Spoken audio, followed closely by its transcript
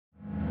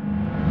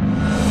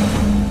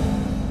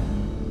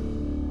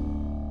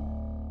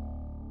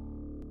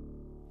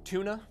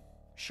Tuna,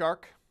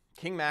 shark,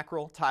 king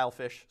mackerel,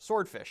 tilefish,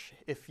 swordfish.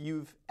 If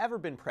you've ever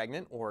been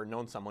pregnant or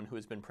known someone who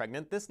has been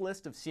pregnant, this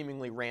list of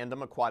seemingly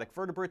random aquatic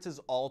vertebrates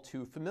is all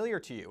too familiar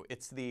to you.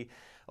 It's the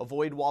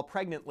avoid while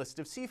pregnant list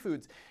of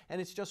seafoods,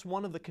 and it's just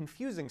one of the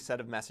confusing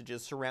set of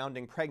messages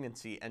surrounding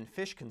pregnancy and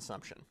fish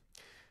consumption.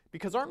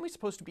 Because aren't we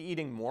supposed to be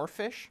eating more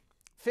fish?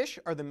 Fish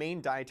are the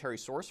main dietary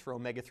source for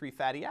omega-3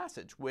 fatty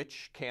acids,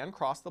 which can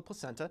cross the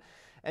placenta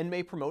and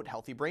may promote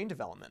healthy brain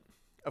development.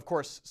 Of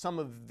course, some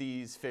of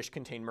these fish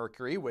contain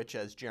mercury, which,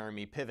 as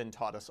Jeremy Piven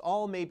taught us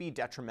all, may be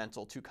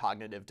detrimental to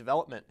cognitive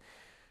development.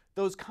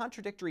 Those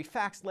contradictory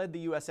facts led the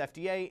US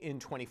FDA in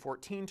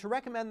 2014 to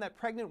recommend that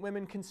pregnant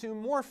women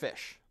consume more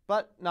fish,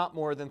 but not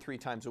more than 3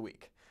 times a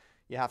week.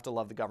 You have to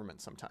love the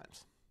government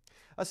sometimes.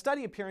 A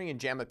study appearing in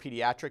JAMA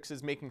Pediatrics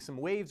is making some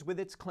waves with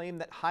its claim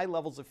that high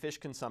levels of fish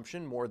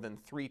consumption, more than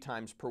 3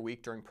 times per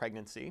week during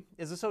pregnancy,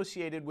 is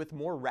associated with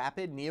more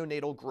rapid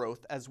neonatal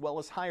growth as well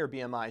as higher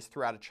BMIs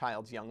throughout a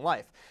child's young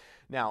life.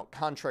 Now,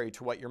 contrary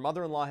to what your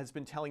mother-in-law has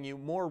been telling you,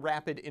 more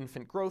rapid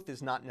infant growth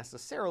is not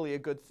necessarily a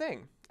good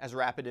thing, as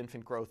rapid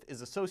infant growth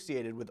is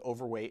associated with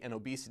overweight and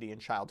obesity in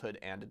childhood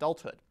and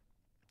adulthood.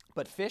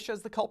 But fish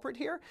as the culprit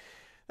here?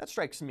 That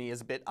strikes me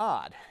as a bit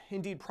odd.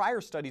 Indeed,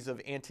 prior studies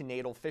of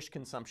antenatal fish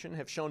consumption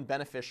have shown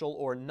beneficial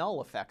or null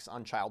effects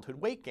on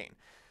childhood weight gain.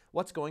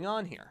 What's going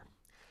on here?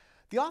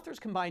 The authors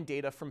combined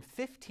data from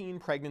 15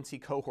 pregnancy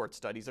cohort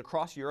studies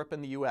across Europe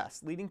and the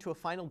US, leading to a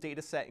final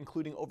data set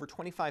including over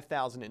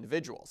 25,000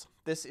 individuals.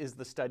 This is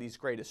the study's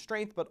greatest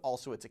strength, but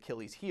also its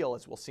Achilles heel,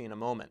 as we'll see in a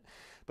moment.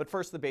 But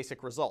first, the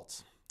basic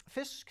results.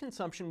 Fish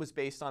consumption was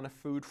based on a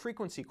food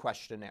frequency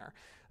questionnaire,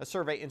 a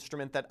survey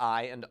instrument that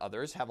I and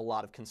others have a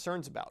lot of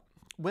concerns about.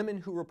 Women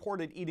who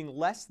reported eating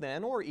less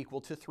than or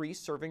equal to 3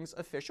 servings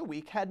of fish a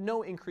week had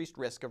no increased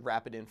risk of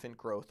rapid infant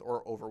growth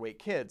or overweight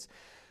kids.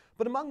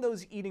 But among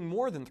those eating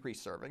more than 3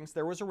 servings,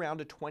 there was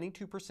around a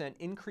 22%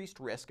 increased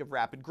risk of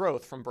rapid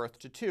growth from birth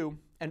to 2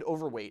 and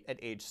overweight at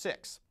age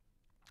 6.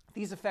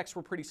 These effects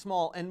were pretty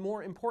small and,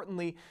 more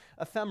importantly,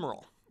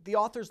 ephemeral. The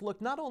authors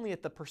looked not only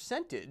at the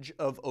percentage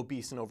of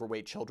obese and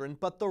overweight children,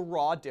 but the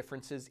raw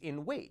differences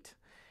in weight.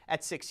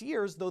 At 6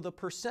 years, though the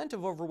percent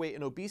of overweight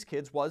and obese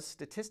kids was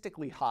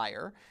statistically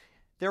higher,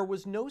 there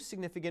was no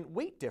significant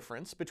weight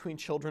difference between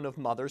children of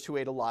mothers who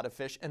ate a lot of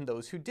fish and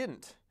those who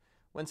didn't.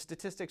 When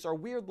statistics are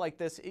weird like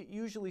this, it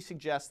usually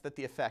suggests that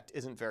the effect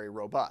isn't very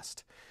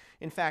robust.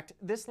 In fact,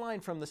 this line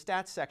from the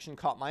stats section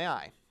caught my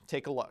eye.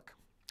 Take a look.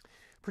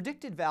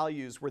 Predicted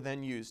values were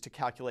then used to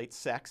calculate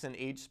sex and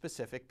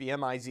age-specific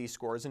BMI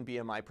z-scores and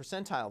BMI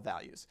percentile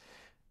values.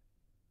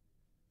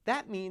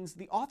 That means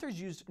the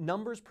authors used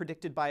numbers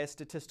predicted by a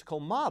statistical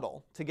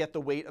model to get the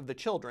weight of the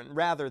children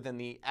rather than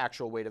the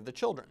actual weight of the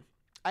children.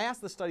 I asked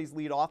the study's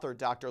lead author,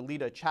 Dr.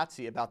 Lida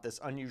Chatsi, about this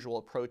unusual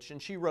approach,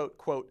 and she wrote,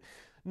 quote,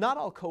 "Not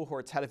all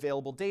cohorts had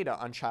available data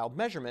on child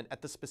measurement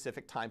at the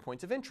specific time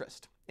points of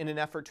interest. In an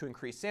effort to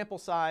increase sample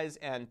size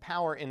and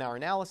power in our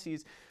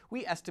analyses,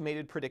 we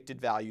estimated predicted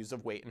values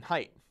of weight and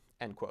height,"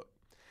 end quote.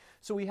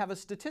 So we have a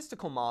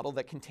statistical model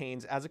that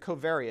contains, as a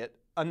covariate,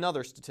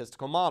 another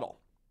statistical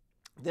model.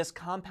 This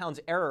compounds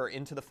error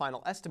into the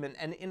final estimate,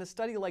 and in a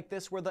study like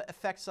this where the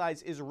effect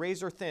size is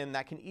razor thin,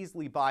 that can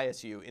easily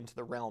bias you into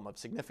the realm of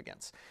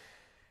significance.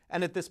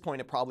 And at this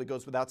point, it probably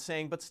goes without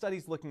saying, but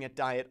studies looking at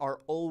diet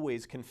are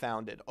always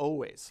confounded,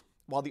 always.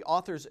 While the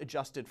authors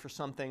adjusted for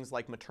some things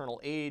like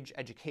maternal age,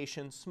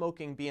 education,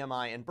 smoking,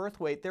 BMI, and birth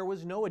weight, there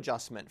was no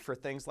adjustment for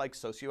things like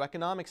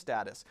socioeconomic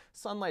status,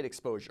 sunlight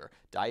exposure,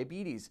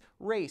 diabetes,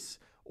 race,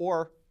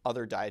 or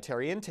other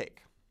dietary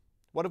intake.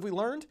 What have we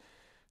learned?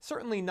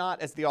 Certainly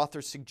not, as the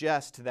authors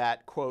suggest,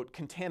 that, quote,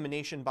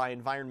 contamination by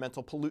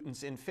environmental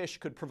pollutants in fish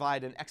could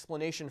provide an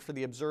explanation for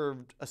the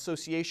observed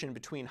association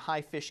between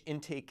high fish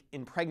intake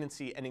in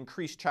pregnancy and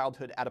increased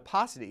childhood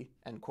adiposity,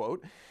 end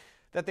quote.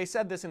 That they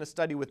said this in a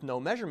study with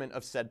no measurement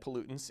of said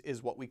pollutants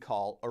is what we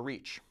call a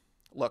reach.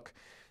 Look,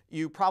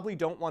 you probably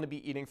don't want to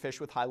be eating fish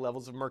with high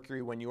levels of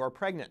mercury when you are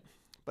pregnant.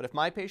 But if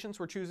my patients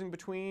were choosing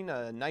between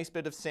a nice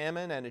bit of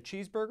salmon and a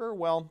cheeseburger,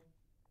 well,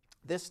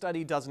 this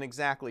study doesn't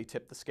exactly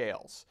tip the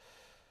scales.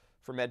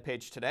 For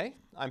MedPage Today,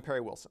 I'm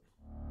Perry Wilson.